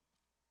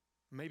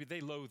 Maybe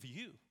they loathe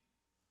you.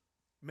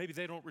 Maybe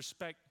they don't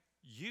respect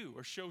you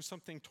or show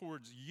something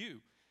towards you.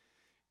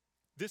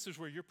 This is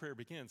where your prayer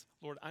begins.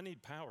 Lord, I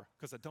need power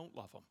because I don't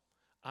love them.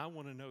 I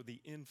want to know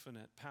the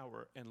infinite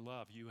power and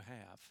love you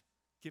have.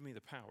 Give me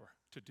the power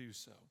to do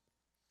so.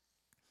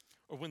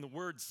 Or when the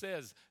word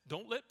says,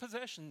 don't let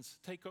possessions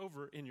take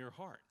over in your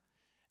heart.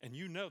 And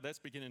you know that's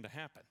beginning to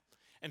happen.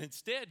 And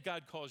instead,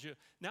 God calls you,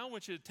 now I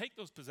want you to take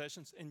those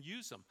possessions and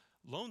use them,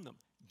 loan them,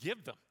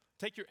 give them.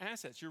 Take your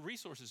assets, your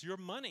resources, your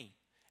money,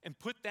 and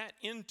put that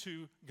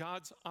into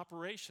God's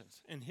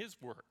operations and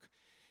his work.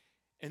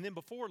 And then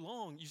before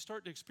long, you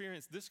start to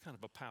experience this kind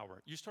of a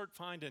power. You start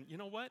finding, you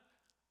know what?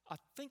 I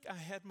think I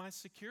had my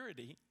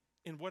security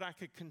in what I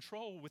could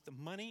control with the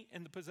money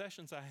and the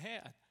possessions I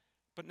had.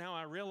 But now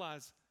I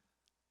realize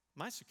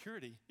my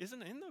security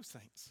isn't in those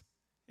things.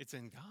 It's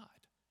in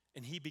God.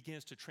 And he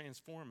begins to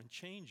transform and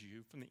change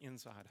you from the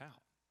inside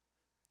out.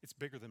 It's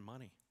bigger than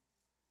money.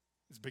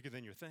 It's bigger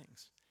than your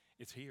things.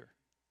 It's here.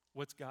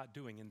 What's God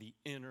doing in the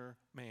inner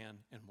man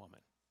and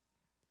woman?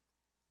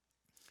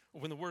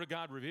 When the Word of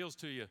God reveals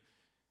to you,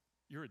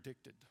 you're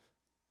addicted.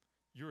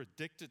 You're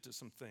addicted to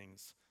some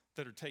things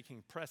that are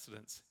taking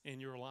precedence in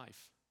your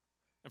life.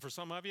 And for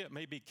some of you, it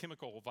may be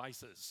chemical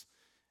vices.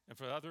 And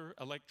for other,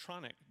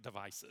 electronic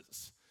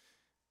devices.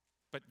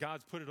 But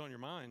God's put it on your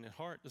mind and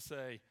heart to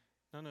say,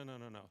 no.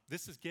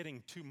 This is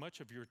getting too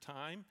much of your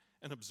time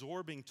and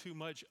absorbing too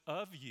much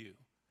of you.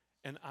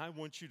 And I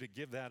want you to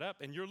give that up.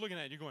 And you're looking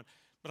at it, you're going,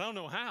 but I don't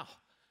know how.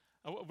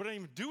 What do I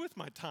even do with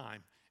my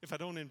time if I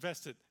don't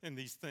invest it in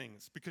these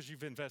things? Because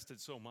you've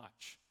invested so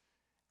much.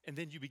 And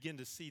then you begin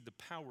to see the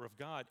power of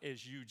God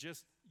as you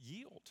just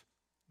yield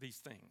these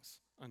things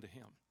unto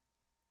him.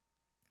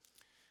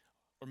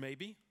 Or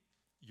maybe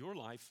your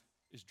life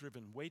is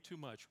driven way too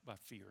much by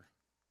fear.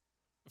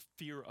 A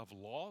fear of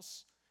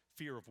loss,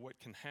 fear of what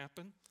can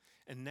happen.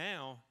 And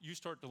now you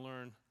start to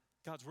learn,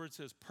 God's word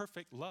says,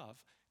 perfect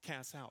love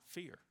casts out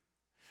fear.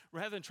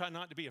 Rather than try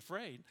not to be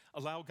afraid,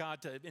 allow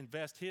God to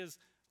invest his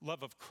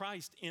love of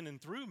Christ in and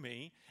through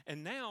me.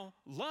 And now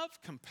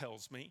love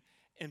compels me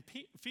and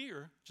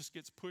fear just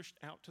gets pushed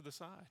out to the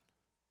side.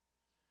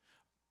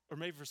 Or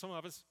maybe for some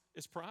of us,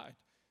 it's pride.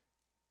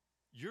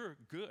 You're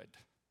good.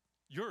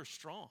 You're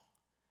strong.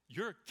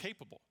 You're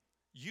capable.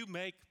 You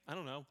make,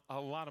 a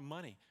lot of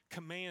money,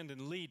 command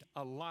and lead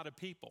a lot of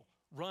people,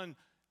 run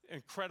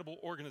incredible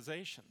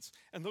organizations.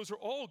 And those are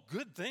all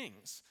good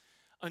things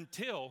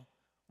until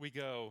we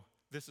go,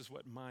 this is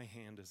what my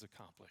hand has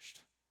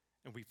accomplished.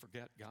 And we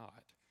forget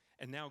God.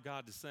 And now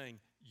God is saying,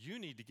 you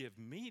need to give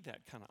me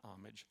that kind of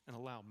homage and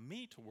allow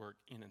me to work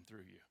in and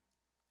through you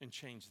and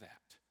change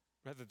that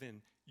rather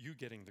than you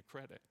getting the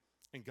credit.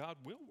 And God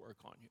will work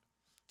on you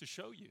to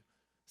show you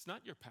it's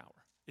not your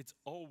power. It's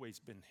always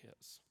been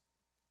his.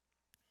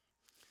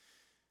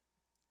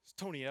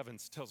 Tony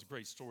Evans tells a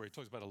great story. He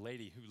talks about a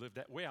lady who lived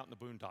way out in the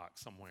boondocks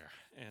somewhere.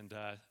 And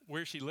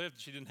where she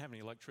lived, she didn't have any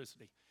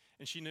electricity.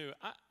 And she knew,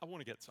 I want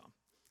to get some.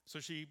 So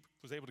she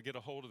was able to get a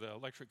hold of the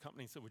electric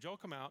company and said, would y'all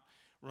come out,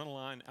 run a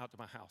line out to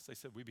my house? They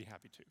said, we'd be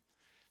happy to.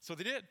 So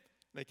they did.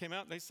 They came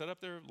out and they set up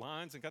their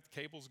lines and got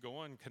the cables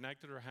going,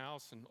 connected her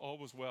house, and all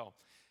was well.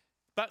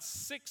 About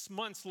 6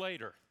 months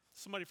later,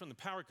 somebody from the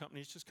power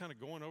company is just kind of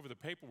going over the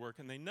paperwork,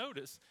 and they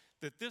notice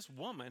that this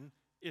woman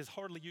is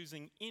hardly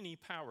using any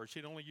power.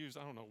 She'd only used,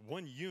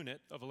 1 unit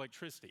of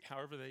electricity,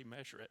 however they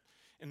measure it,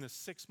 in the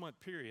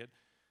 6-month period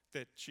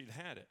that she'd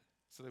had it.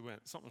 So they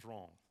went, something's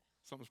wrong.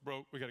 Something's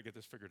broke. We got to get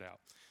this figured out.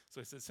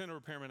 So he said, send a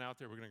repairman out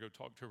there. We're going to go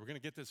talk to her. We're going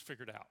to get this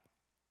figured out.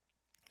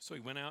 So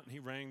he went out and he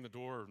rang the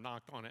door or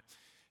knocked on it.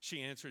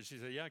 She answered. She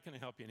said, yeah, can I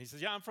help you? And he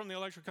says, yeah, I'm from the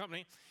electric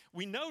company.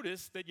 We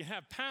noticed that you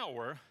have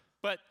power,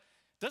 but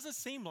doesn't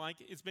seem like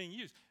it's being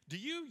used. Do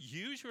you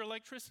use your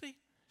electricity?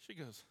 She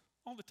goes,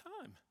 all the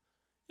time.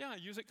 Yeah, I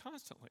use it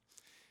constantly.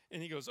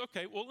 And he goes,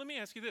 okay, well, let me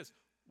ask you this.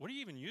 What are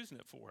you even using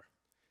it for?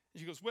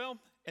 And she goes, well,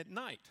 at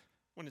night,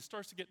 when it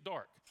starts to get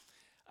dark,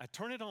 I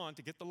turn it on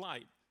to get the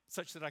light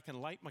such that I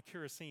can light my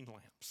kerosene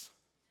lamps.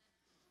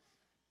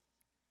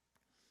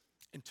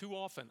 And too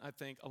often, I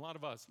think, a lot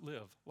of us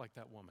live like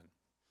that woman,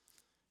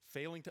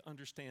 failing to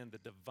understand the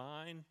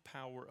divine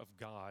power of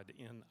God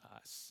in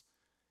us,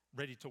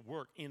 ready to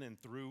work in and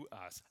through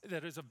us,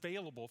 that is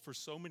available for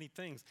so many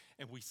things,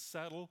 and we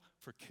settle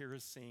for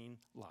kerosene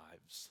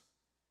lives.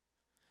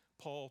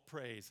 Paul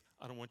prays,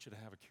 I don't want you to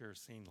have a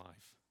kerosene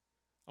life.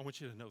 I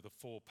want you to know the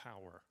full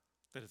power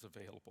that is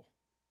available.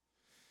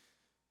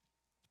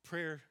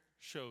 Prayer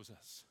shows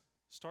us.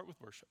 Start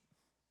with worship.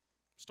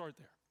 Start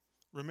there.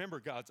 Remember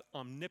God's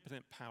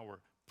omnipotent power.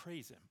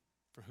 Praise him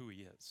for who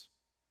he is.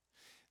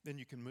 Then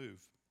you can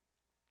move.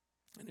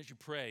 And as you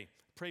pray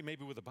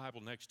maybe with a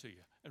Bible next to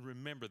you. And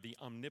remember, the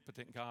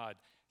omnipotent God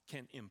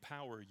can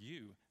empower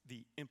you,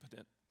 the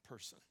impotent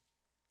person,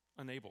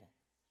 unable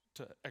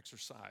to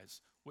exercise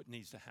what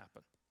needs to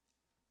happen.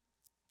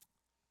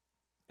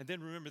 And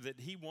then remember that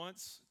he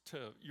wants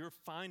your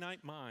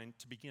finite mind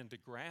to begin to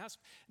grasp,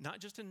 not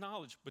just in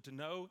knowledge, but to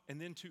know and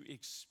then to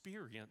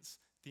experience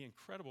the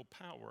incredible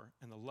power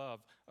and the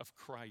love of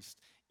Christ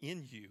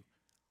in you,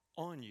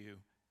 on you,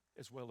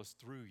 as well as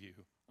through you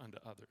unto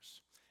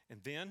others. And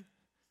then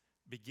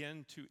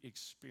begin to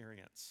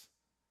experience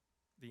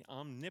the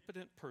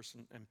omnipotent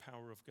person and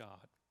power of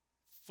God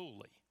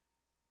fully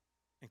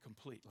and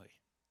completely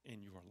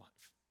in your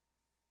life.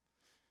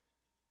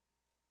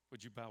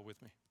 Would you bow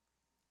with me?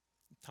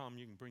 Tom,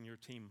 you can bring your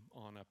team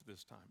on up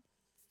this time.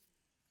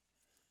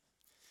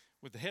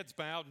 With the heads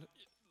bowed,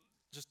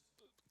 just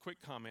a quick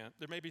comment.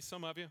 There may be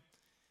some of you,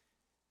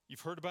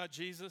 you've heard about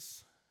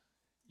Jesus,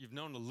 you've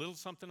known a little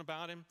something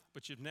about him,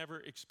 but you've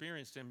never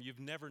experienced him. You've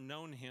never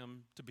known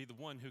him to be the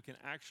one who can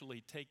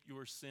actually take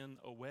your sin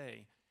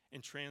away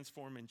and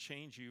transform and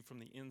change you from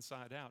the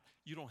inside out.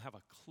 You don't have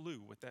a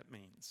clue what that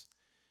means.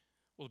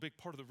 Well, a big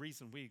part of the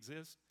reason we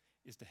exist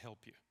is to help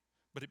you.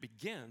 But it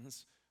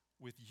begins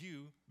with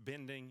you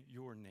bending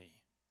your knee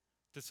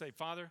to say,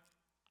 Father,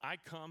 I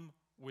come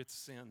with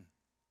sin,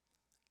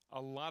 a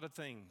lot of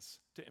things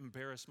to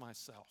embarrass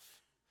myself.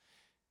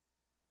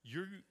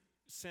 You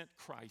sent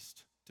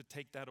Christ to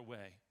take that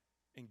away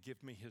and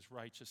give me his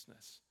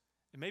righteousness.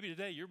 And maybe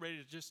today you're ready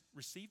to just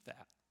receive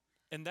that.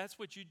 And that's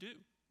what you do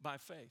by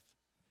faith.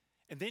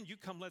 And then you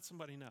come let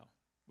somebody know,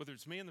 whether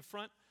it's me in the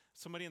front,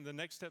 somebody in the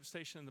next step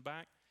station in the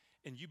back,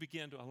 and you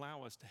begin to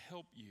allow us to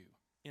help you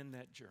in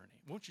that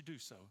journey. Won't you do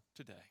so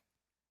today?